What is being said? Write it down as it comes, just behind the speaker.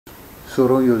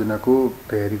16औं योजनाको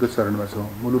तयारीको चरणमा छौँ।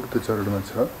 मुलुक त चरणमा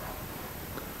छ।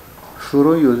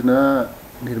 16औं योजना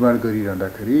निर्माण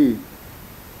गरिरहँदाखेरि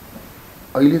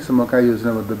अहिलेसम्मका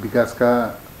योजनाबद्ध विकासका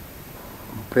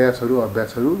प्रयासहरू,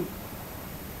 अभ्यासहरू,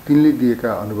 तिनले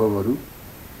दिएका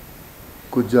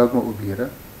अनुभवहरूको जगमा उभिएर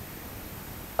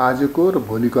आजको र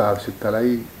भोलिको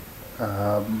आवश्यकतालाई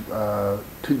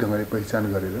ठिक ढङ्गले पहिचान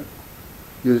गरेर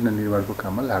योजना निर्माणको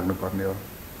काममा लाग्नुपर्ने हो।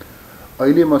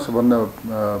 अहिले म सबभन्दा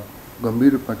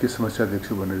गम्भीर रूपमा के समस्या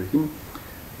देख्छु भनेदेखि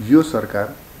यो सरकार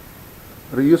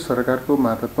र यो सरकारको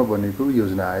मातहतमा बनेको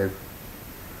योजना आयोग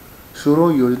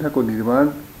 16औं योजनाको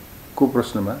निर्माणको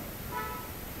प्रश्नमा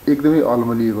एकदमै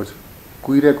अलमलिएको छ।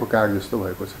 कुइराको काग जस्तो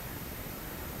भएको छ।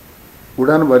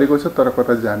 उडान भरेको छ तर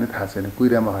कता जाने थाहा छैन।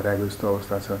 कुइरामा हराएको जस्तो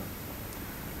अवस्था छ।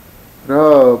 र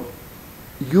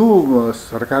यो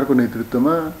सरकारको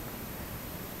नेतृत्वमा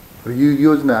यो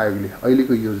योजना आयोगले,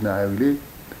 अहिलेको योजना आयोगले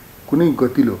कुनै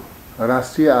गतिलो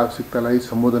राष्ट्रिय आवश्यकतालाई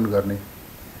सम्बोधन गर्ने,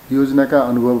 योजनाका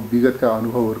अनुभव, विगतका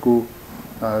अनुभवहरूको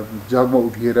जगमा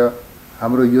उभिएर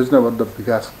हाम्रो योजनाबद्ध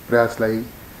विकास प्रयासलाई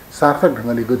सार्थक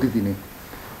ढङ्गले गति दिने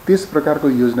त्यस प्रकारको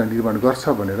योजना निर्माण गर्छ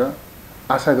भनेर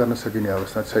आशा गर्न सकिने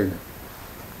अवस्था छैन।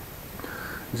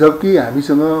 जबकि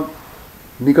हामीसँग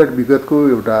निकट विगतको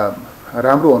एउटा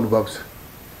राम्रो अनुभव छ।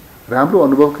 राम्रो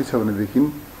अनुभव के छ भनेदेखि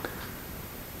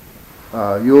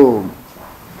यो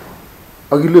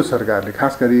अघिल्लो सरकारले,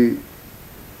 खास गरी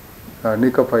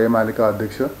नेकपा एमालेका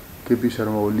अध्यक्ष केपी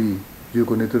शर्मा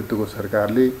ओलीज्यूको नेतृत्वको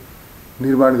सरकारले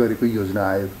निर्माण गरेको योजना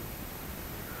आयोग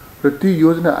र त्यो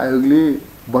योजना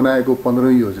आयोगले बनाएको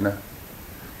 15औं योजना,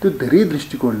 त्यो धेरै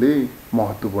दृष्टिकोणले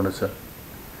महत्त्वपूर्ण छ।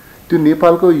 त्यो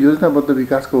नेपालको योजनाबद्ध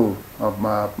विकासको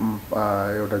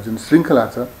एउटा जुन श्रृङ्खला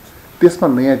छ त्यसमा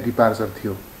नयाँ डिपार्चर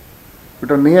थियो,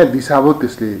 एउटा नयाँ दिशाबोध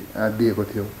त्यसले दिएको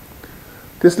थियो।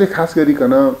 त्यसले खास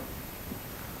गरिकन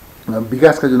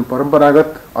विकासका जुन परम्परागत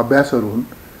अभ्यासहरू हुन्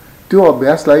त्यो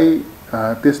अभ्यासलाई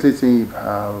त्यसले चाहिँ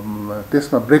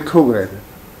त्यसमा ब्रेक थ्रो गरायो।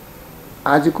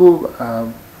 आजको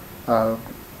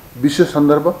विश्व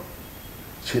सन्दर्भ,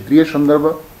 क्षेत्रीय सन्दर्भ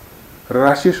र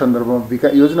राष्ट्रिय सन्दर्भमा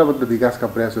योजनाबद्ध विकासका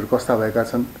प्रयासहरू कस्ता भएका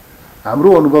छन्,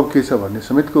 हाम्रो अनुभव के छ भन्ने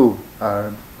समेतको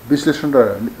विश्लेषण र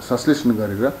संश्लेषण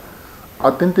गरेर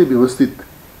अत्यन्तै व्यवस्थित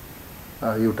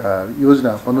एउटा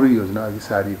योजना, 15औं योजना अघि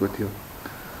सारिएको थियो।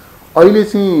 अहिले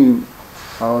चाहिँ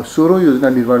 16औं योजना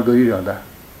निर्माण गरिरहँदा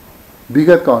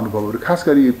विगतका अनुभवहरू, खास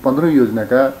गरी 15औं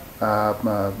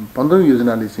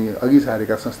योजनाले चाहिँ अघि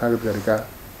सारेका, संस्थागत गरेका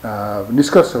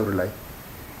निष्कर्षहरूलाई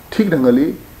ठिक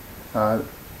ढङ्गले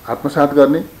आत्मसात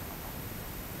गर्ने,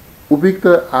 उपयुक्त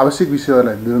आवश्यक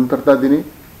विषयहरूलाई निरन्तरता दिने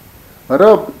र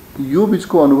यो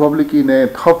बिचको अनुभवले के नयाँ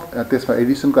थप त्यसमा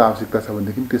एडिसनको आवश्यकता छ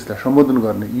भनेदेखि त्यसलाई सम्बोधन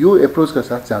गर्ने, यो एप्रोचका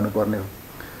साथ जानुपर्ने हो।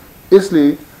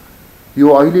 यसले यो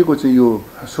अहिलेको चाहिँ यो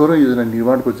 16औं योजना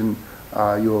निर्माणको जुन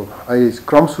यो अहिले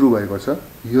क्रम सुरु भएको छ,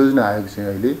 योजना आयोग चाहिँ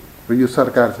अहिले र यो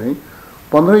सरकार चाहिँ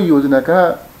 15औं योजनाका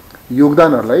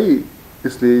योगदानहरूलाई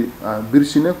यसले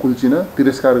बिर्सिन, कुल्चिन,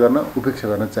 तिरस्कार गर्न, उपेक्षा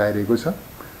गर्न चाहिरहेको छ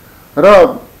र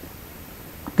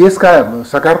त्यसका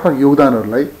सकारात्मक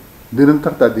योगदानहरूलाई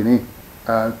निरन्तरता दिने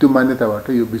त्यो मान्यताबाट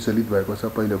यो विचलित भएको छ,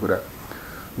 पहिलो कुरा।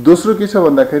 दोस्रो के छ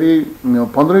भन्दाखेरि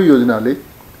 15औं योजनाले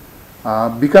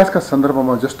विकासका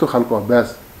सन्दर्भमा जस्तो खालको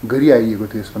अभ्यास गरिआइएको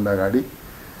थियो यसभन्दा अगाडि,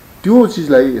 त्यो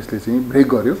चिजलाई यसले चाहिँ ब्रेक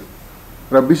गर्यो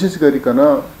र विशेष गरिकन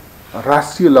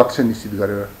राष्ट्रिय लक्ष्य निश्चित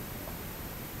गरेर,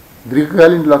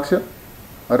 दीर्घकालीन लक्ष्य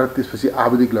र त्यसपछि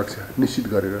आवधिक लक्ष्य निश्चित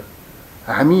गरेर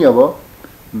हामी अब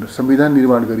संविधान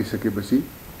निर्माण गरिसकेपछि,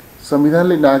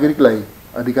 संविधानले नागरिकलाई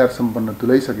अधिकार सम्पन्न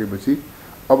तुल्याइसकेपछि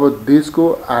अब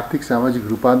देशको आर्थिक सामाजिक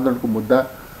रूपान्तरणको मुद्दा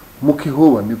मुख्य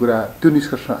हो भन्ने कुरा, त्यो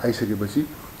निष्कर्षमा आइसकेपछि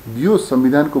यो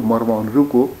संविधानको मर्म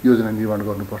अनुरूपको योजना निर्माण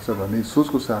गर्नुपर्छ भन्ने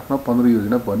सोचको साथमा 15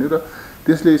 योजना बन्यो र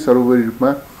त्यसले सर्वोपरि रूपमा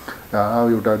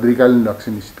एउटा दीर्घकालीन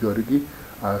लक्ष्य निश्चित गर्यो कि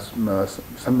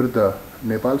समृद्ध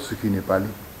नेपाल, सुखी नेपाली।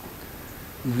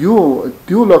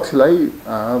 त्यो लक्ष्यलाई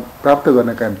प्राप्त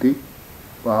गर्नका निम्ति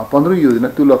 15 योजना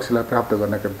त्यो लक्ष्यलाई प्राप्त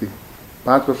गर्नका निम्ति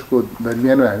 5 वर्षको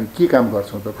दरमियानमा हामी के काम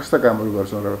गर्छौँ त, कस्ता कामहरू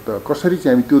गर्छौँ र त कसरी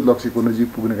चाहिँ हामी त्यो लक्ष्यको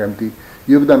नजिक पुग्नका निम्ति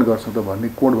योगदान गर्छौँ त भन्ने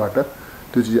कोणबाट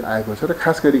त्यो चिज आएको छ। र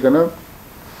खास गरिकन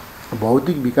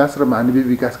भौतिक विकास र मानवीय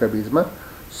विकासका बीचमा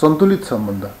सन्तुलित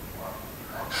सम्बन्ध,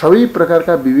 सबै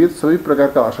प्रकारका विभेद, सबै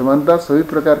प्रकारका असमानता, सबै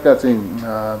प्रकारका चाहिँ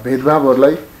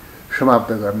भेदभावहरूलाई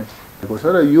समाप्त गर्ने भएको छ।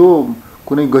 र यो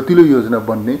कुनै गतिलो योजना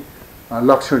बन्ने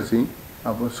लक्षण चाहिँ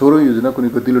अब 16औं योजना कुनै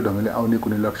गतिलो ढङ्गले आउने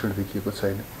कुनै लक्षण देखिएको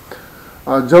छैन।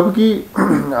 जबकि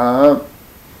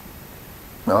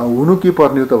हुनु के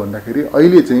पर्ने हो त भन्दाखेरि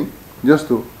अहिले चाहिँ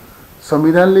जस्तो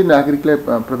संविधानले नागरिकलाई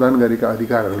प्रदान गरेका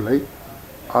अधिकारहरूलाई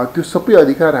त्यो सबै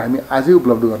अधिकार हामी आजै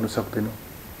उपलब्ध गर्न सक्दैनौँ,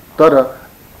 तर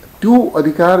त्यो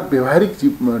अधिकार व्यवहारिक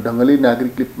ढङ्गले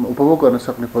नागरिकले उपभोग गर्न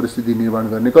सक्ने परिस्थिति निर्माण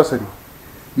गर्ने कसरी,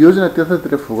 योजना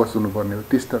त्यतातिर फोकस हुनुपर्ने हो।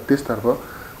 त्यसतर्फ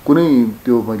कुनै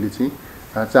त्यो मैले चाहिँ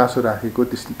चासो राखेको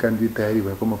त्यस किसिमको तयारी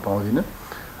भएको म पाउँदिनँ।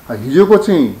 हिजोको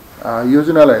चाहिँ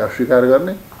योजनालाई अस्वीकार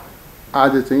गर्ने,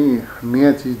 आज चाहिँ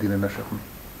नयाँ चिज दिन नसक्ने,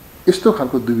 यस्तो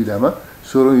खालको दुविधामा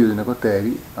 16औं योजनाको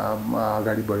तयारी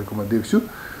अगाडि बढेको म देख्छु।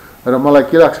 र मलाई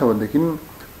के लाग्छ भनेदेखि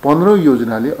 15औं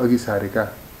योजनाले अघि सारेका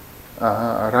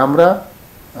राम्रा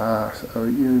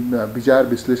विचार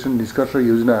विश्लेषण निष्कर्ष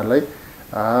योजनाहरूलाई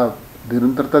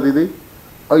निरन्तरता दिँदै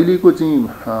अहिलेको चाहिँ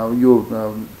यो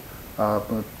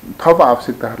थप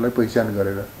आवश्यकताहरूलाई पहिचान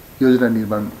गरेर योजना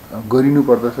निर्माण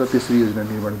गरिनुपर्दछ। त्यसरी योजना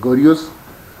निर्माण गरियोस्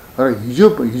र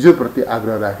हिजोप्रति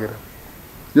आग्रह राखेर।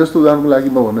 जस्तो उदाहरणको लागि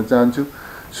म भन्न चाहन्छु,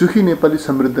 सुखी नेपाली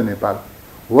समृद्ध नेपाल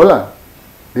होला,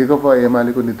 नेकपा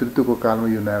एमालेको नेतृत्वको कालमा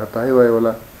यो नारा तय भयो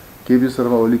होला, केपी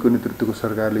शर्मा ओलीको नेतृत्वको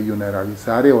सरकारले यो नारा अघि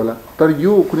सारे होला। तर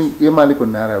यो कुनै एमालेको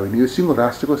नारा होइन, यो सिङ्गो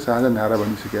राष्ट्रको साझा नारा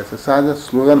बनिसकेको छ, साझा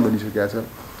स्लोगन बनिसकेको छ।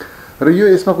 र यो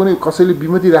यसमा कुनै कसैले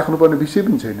विमति राख्नुपर्ने विषय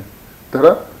पनि छैन। तर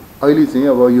अहिले चाहिँ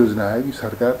अब योजना आयो कि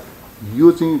सरकार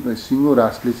यो चाहिँ सिङ्गो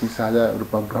राष्ट्रले चाहिँ साझा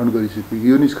रूपमा ग्रहण गरिसक्यो,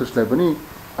 यो निष्कर्षलाई पनि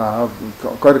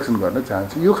करेक्सन गर्न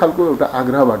चाहन्छ। यो खालको एउटा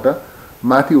आग्रहबाट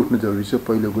माथि उठ्न जरुरी छ,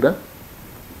 पहिलो कुरा।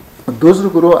 दोस्रो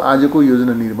कुरो, आजको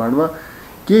योजना निर्माणमा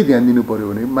के ध्यान दिनु पर्यो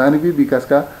भने मानवीय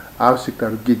विकासका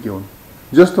आवश्यकताहरू के हुन्,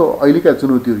 जस्तो अहिलेका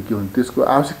चुनौतीहरू के हुन्, त्यसको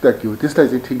आवश्यकता के हो, त्यसलाई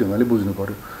चाहिँ ठिक ढङ्गले बुझ्नु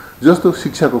पर्यो। जस्तो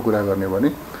शिक्षाको कुरा गर्ने भने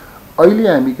अहिले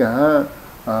हामी कहाँ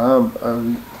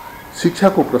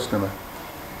शिक्षाको प्रश्नमा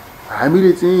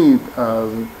हामीले चाहिँ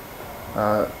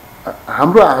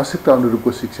हाम्रो आवश्यकता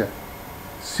अनुरूपको शिक्षा,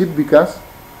 सिप विकास,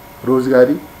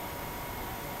 रोजगारी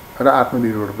र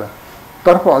आत्मनिर्भरता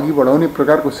तर्फ अघि बढाउने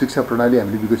प्रकारको शिक्षा प्रणाली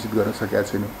हामीले विकसित गर्न सकेका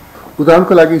छैनौँ।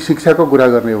 उदाहरणको लागि शिक्षाको कुरा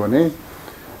गर्ने हो भने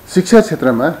शिक्षा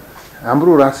क्षेत्रमा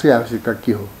हाम्रो राष्ट्रिय आवश्यकता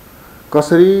के हो,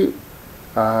 कसरी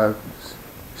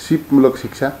सिपमूलक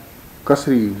शिक्षा,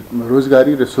 कसरी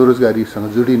रोजगारी र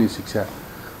स्वरोजगारीसँग जोडिने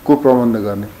शिक्षाको प्रबन्ध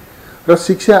गर्ने र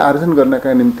शिक्षा आर्जन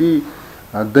गर्नका निम्ति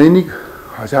दैनिक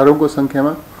हजारौंको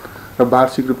सङ्ख्यामा र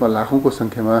वार्षिक रूपमा लाखौंको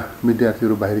सङ्ख्यामा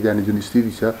विद्यार्थीहरू बाहिर जाने जुन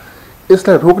स्थिति छ,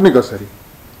 यसलाई रोक्ने कसरी,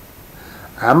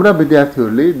 हाम्रा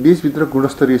विद्यार्थीहरूले देशभित्र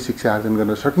गुणस्तरीय शिक्षा आर्जन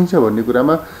गर्न सकिन्छ भन्ने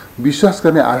कुरामा विश्वास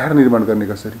गर्ने आधार निर्माण गर्ने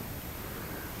कसरी,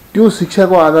 त्यो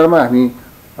शिक्षाको आधारमा हामी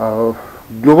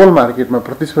ग्लोबल मार्केटमा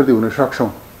प्रतिस्पर्धी हुन सक्छौँ,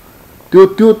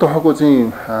 त्यो तहको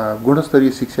चाहिँ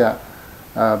गुणस्तरीय शिक्षा,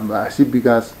 सिप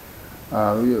विकास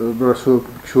र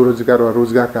स्वरोजगार वा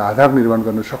रोजगारका आधार निर्माण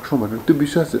गर्न सक्छौँ भनेर त्यो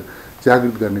विश्वास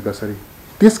जागृत गर्ने कसरी,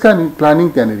 त्यसका प्लानिङ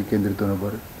त्यहाँनिर केन्द्रित हुनु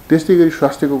पर्यो। त्यस्तै गरी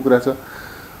स्वास्थ्यको कुरा छ,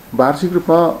 वार्षिक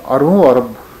रूपमा अरबौं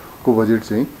अरबको बजेट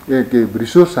चाहिँ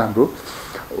रिसोर्स हाम्रो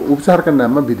उपचारका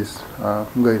नाममा विदेश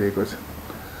गइरहेको छ।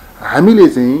 हामीले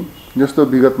चाहिँ जस्तो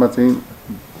विगतमा चाहिँ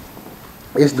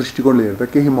यस दृष्टिकोणले हेर्दा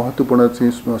केही महत्त्वपूर्ण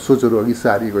चाहिँ सोचहरू अघि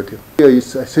सारिएको थियो।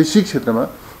 शैक्षिक क्षेत्रमा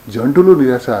झन्टुलो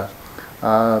निराशा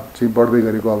चाहिँ बढ्दै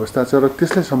गरेको अवस्था छ र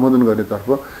त्यसलाई सम्बोधन गर्नेतर्फ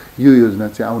यो योजना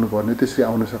चाहिँ आउनुपर्ने, त्यसरी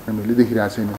आउन सक्ने मैले देखिरहेको छैन।